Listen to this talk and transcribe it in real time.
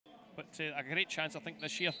but a great chance, I think,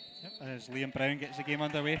 this year. Yep, as Liam Brown gets the game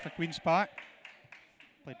underway for Queen's Park.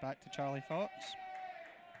 Played back to Charlie Fox.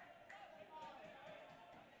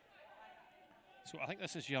 So I think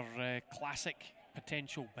this is your classic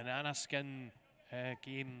potential banana skin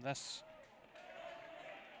game, this.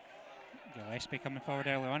 Gillespie coming forward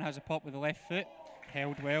early on, has a pop with the left foot.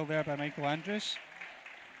 Held well there by Michael Andrews.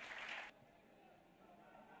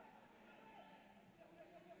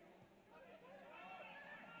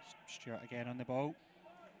 Stewart again on the ball.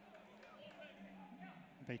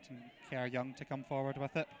 Inviting Kerr Young to come forward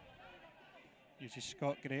with it. Uses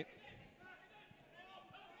Scott Gray.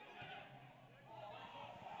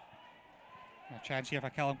 A chance here for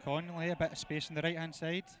Callum Connolly, a bit of space on the right hand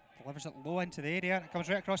side. Delivers it low into the area and it comes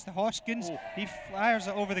right across to Hoskins. Oh. He fires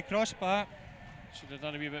it over the crossbar. Should have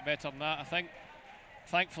done a wee bit better than that, I think.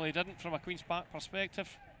 Thankfully he didn't from a Queen's Park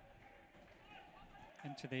perspective.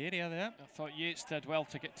 Into the area there. I thought Yates did well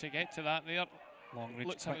to get to that there. Long reach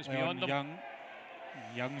looks like it was quickly beyond on him. Young.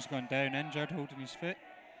 Young's gone down injured, holding his foot.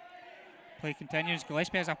 Play continues.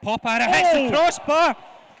 Gillespie has a pop at it, hits the crossbar.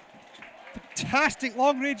 Fantastic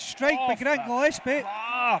long range strike by Grant Gillespie.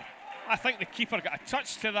 I think the keeper got a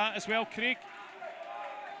touch to that as well, Craig.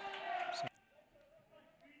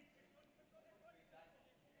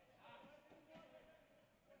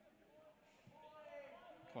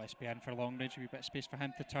 Gillespie in for long range, a wee bit of space for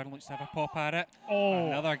him to turn, looks to have a pop at it.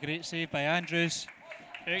 Another great save by Andrews.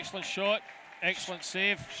 Excellent shot, excellent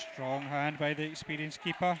save. Strong hand by the experienced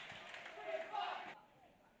keeper.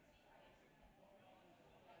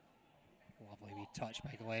 Lovely wee touch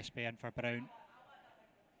by Gillespie in for Brown.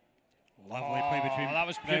 Lovely play between that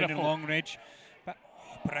was Brown beautiful. and long range. But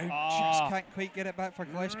Brown just can't quite get it back for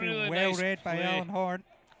Gillespie. Really well nice read by play. Alan Horn.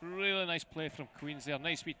 Really nice play from Queens there.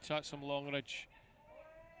 Nice wee touch from Longridge.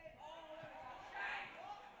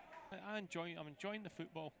 I'm enjoying the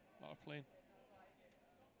football that we're playing.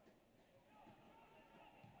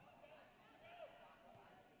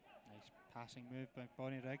 Nice passing move by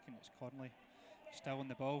Bonnyrigg, and it's Connolly still on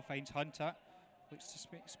the ball, finds Hunter, looks to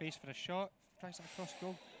space for a shot, tries it across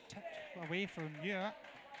goal, tipped away from Ewart.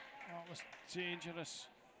 That was dangerous.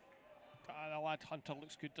 The lad Hunter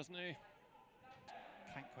looks good, doesn't he?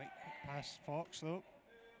 Can't quite pass Fox though.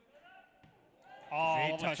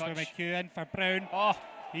 Great touch from McHugh in for Brown.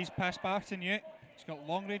 He's passed back to Newt. He's got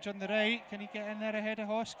long range on the right. Can he get in there ahead of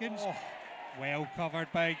Hoskins? Well covered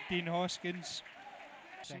by Dean Hoskins.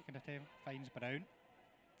 Second attempt finds Brown.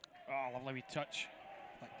 Lovely wee touch.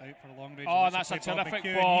 Flicked out for a long range. And that's a terrific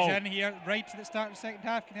ball. He's in here right to the start of the second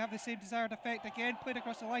half. Can he have the same desired effect again? Played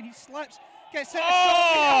across the line. He slips. Gets it.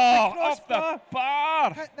 Off the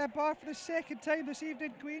bar. Hit the bar for the second time this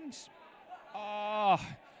evening, Queens.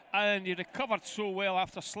 And he recovered so well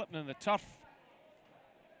after slipping in the turf.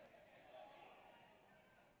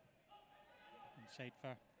 Inside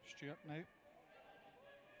for Stewart now.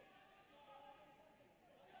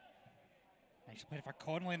 Nice play for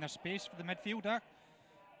Connolly in their space for the midfielder.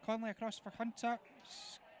 Connolly across for Hunter.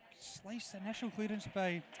 Sliced initial clearance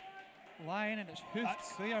by Lyon, and it's hoofed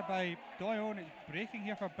clear by Doyle, and it's breaking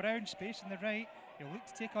here for Brown. Space on the right. He'll look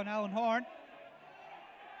to take on Alan Horn.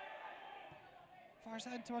 Fires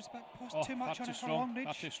that in towards the back post. Too much on it for long range.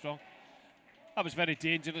 Far too strong. That was very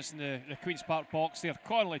dangerous in the Queen's Park box there.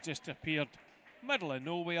 Connolly just appeared middle of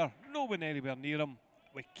nowhere. No one anywhere near him.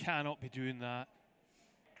 We cannot be doing that.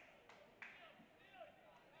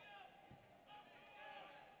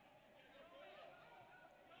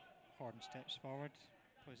 Horn steps forward,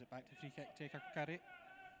 plays it back to free kick taker Curry.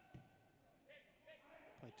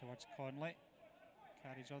 Played towards Connolly.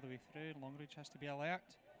 Carries all the way through. Longridge has to be alert.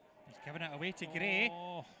 He's giving it away to Gray.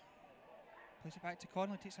 Plays it back to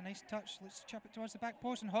Connolly, takes a nice touch, looks to chip it towards the back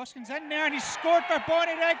post, and Hoskins in there, and he's scored for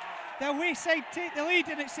Bonnyrigg. The away side take the lead,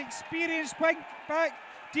 and it's experienced wing back.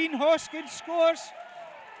 Dean Hoskins scores.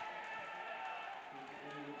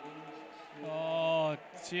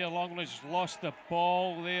 Dear Longridge lost the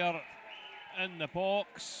ball there in the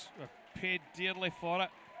box. We're paid dearly for it.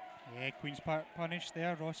 Yeah, Queen's Park punished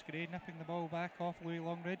there. Ross Gray nipping the ball back off Louis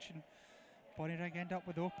Longridge, and Bonnyrigg end up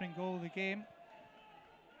with the opening goal of the game.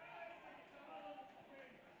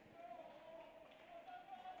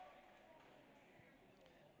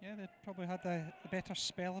 Yeah, they probably had the better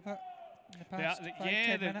spell of it in the past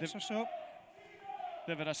 5-10 minutes or so.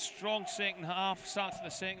 They've had a strong second half, start to the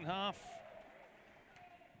second half.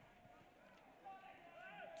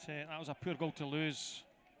 That was a poor goal to lose.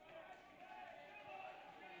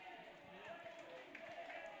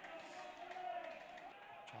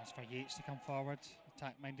 Chance for Yates to come forward,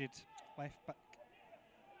 attack-minded left back.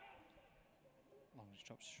 Longridge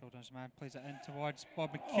drops his shoulders, man, plays it in towards Bob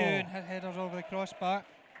McHugh, and headers over the crossbar.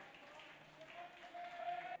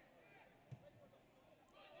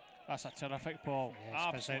 That's a terrific ball. Yes,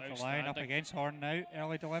 Absolutely out the line, up outstanding. against Horn now.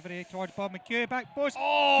 Early delivery towards Bob McHugh, back post.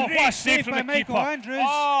 Oh, Great what a save from by the Michael keeper. Andrews.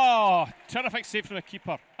 Oh, terrific save from the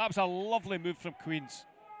keeper. That was a lovely move from Queens.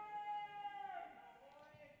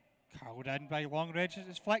 Curled in by Longridge.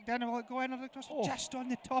 It's flicked in. Will it go in? Just on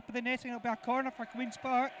the top of the netting. It'll be a corner for Queen's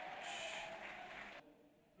Park.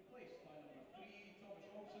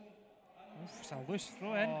 It's a loose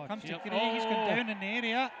throw in. Comes to Gray. He's gone down in the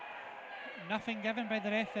area. Nothing given by the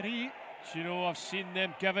referee. Do you know, I've seen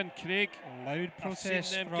them given, Craig. Loud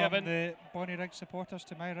protest from the Bonnyrigg supporters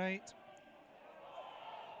to my right.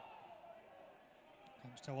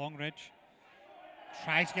 Comes to Longridge.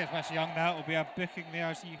 Tries to get Mr. Young. That will be a booking there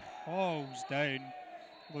as he hauls down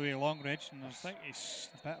Louis Longridge. And I think he's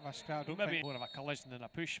a bit of a scrap. Maybe more of a collision than a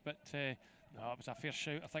push, but no, it was a fair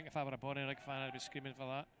shout. I think if I were a Bonnyrigg fan, I'd be screaming for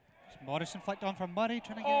that. Morrison flicked on from Murray,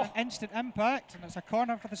 trying to get an instant impact, and it's a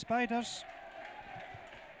corner for the Spiders.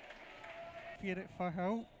 Here at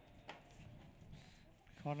Firhill.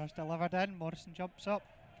 Corner's delivered in, Morrison jumps up.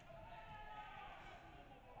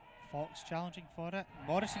 Fox challenging for it.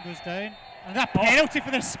 Morrison goes down, and a penalty for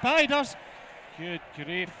the Spiders. Good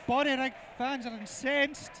grief. Bonnyrigg fans are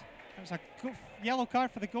incensed. It was a yellow card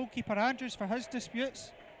for the goalkeeper Andrews for his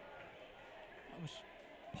disputes. It was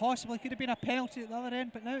possibly could have been a penalty at the other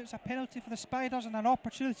end, but now it's a penalty for the Spiders and an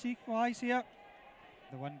opportunity to equalise here.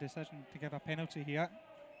 The one decision to give a penalty here.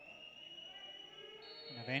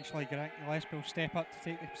 And eventually Gillespie will step up to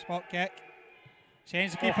take the spot kick.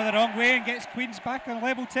 Sends the keeper the wrong way and gets Queens back on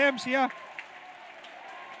level terms here.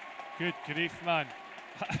 Good grief, man.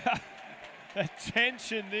 The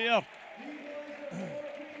tension there.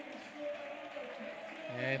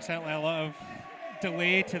 Yeah, certainly a lot of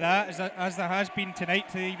delay to that, as there has been tonight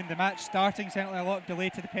to even the match starting. Certainly a lot of delay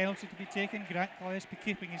to the penalty to be taken. Grant Gillespie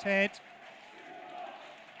keeping his head.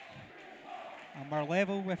 And we're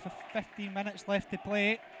level with 15 minutes left to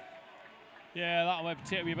play. Yeah, that might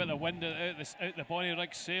take a wee bit of wind out the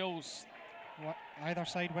Bonnyrigg sails. Either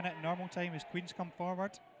side win it in normal time as Queens come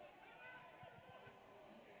forward.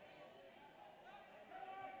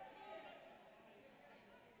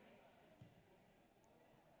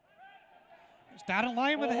 It's Darren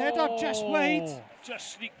Lyon with the header, just wide.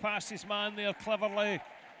 Just sneak past his man there cleverly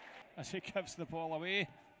as he gives the ball away.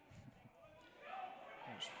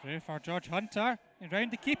 It's through for George Hunter, and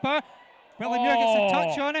round the keeper. Willie Muir gets a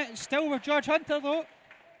touch on it. It's still with George Hunter though.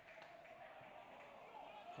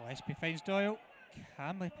 Gillespie finds Doyle.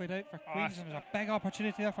 Hamley played out for Queens, and there's a big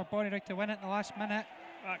opportunity there for Bonnyrigg to win it in the last minute.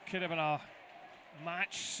 That could have been a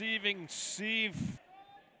match-saving save.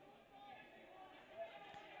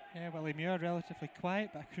 Yeah, Willie Muir relatively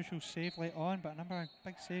quiet, but a crucial save late on. But a number of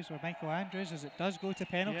big saves with Michael Andrews as it does go to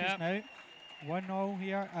penalties now. 1-0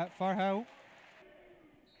 here at Firhill.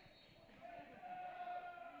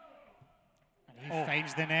 And he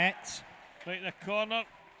finds the net. Right in the corner.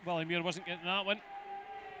 Willie Muir wasn't getting that one.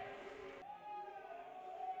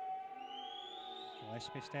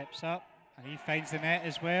 Gillespie steps up and he finds the net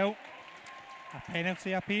as well. A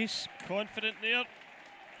penalty apiece. Confident there.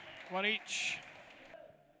 One each.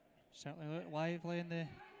 Certainly looked lively in the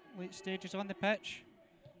late stages on the pitch.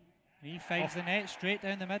 And he finds the net straight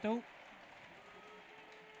down the middle.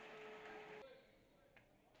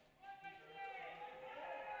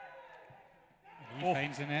 And he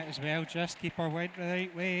finds the net as well. Just keeper went the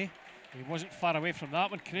right way. He wasn't far away from that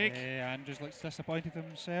one, Craig. Yeah, Andrews looks disappointed in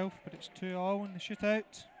himself, but it's 2-2 in the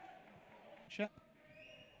shootout.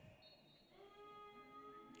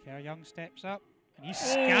 Kerr Young steps up and he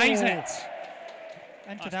skies it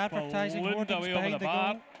into the advertising hoardings behind the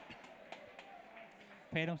goal.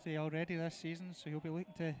 Penalty already this season, so he'll be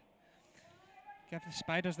looking to give the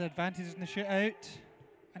Spiders the advantage in the shootout.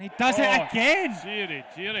 And he does it again!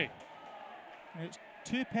 Deary. It's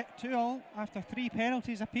 2-2 after 3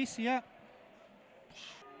 penalties apiece here.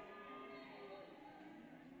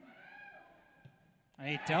 And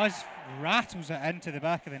he rattles it into the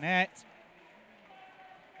back of the net.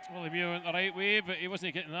 Well, he went the right way, but he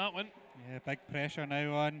wasn't getting that one. Yeah, big pressure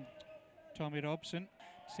now on Tommy Robson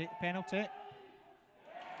to take the penalty.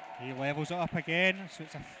 He levels it up again, so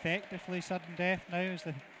it's effectively sudden death now as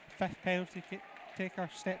the 5th penalty taker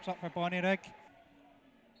steps up for Bonnyrigg.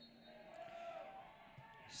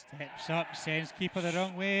 Steps up, sends keeper the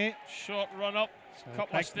wrong way. Short run up, so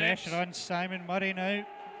couple of steps. Pressure on Simon Murray now.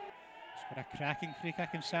 He's got a cracking free kick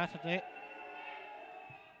on Saturday.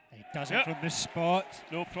 He does it from the spot.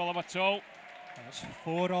 No problem at all. And it's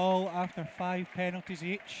 4-4 after 5 penalties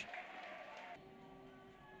each.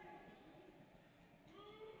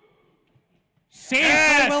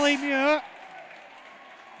 Save by Willie Muir.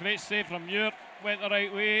 Great save from Muir. Went the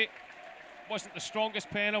right way. wasn't the strongest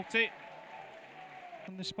penalty.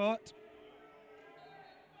 On the spot.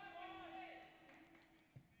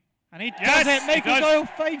 And he Yes, does it. he Michael does. Doyle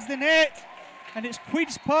finds the net. And it's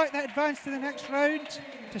Queen's Park that advanced to the next round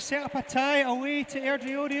to set up a tie away to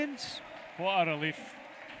Airdrieonians. What a relief.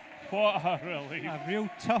 What a relief. A real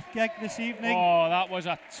tough gig this evening. Oh, that was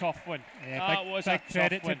a tough one. Yeah, that was a big tough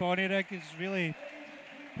credit one. to Bonnyrigg. He's really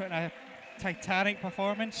putting a titanic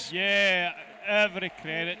performance. Yeah, every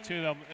credit to them.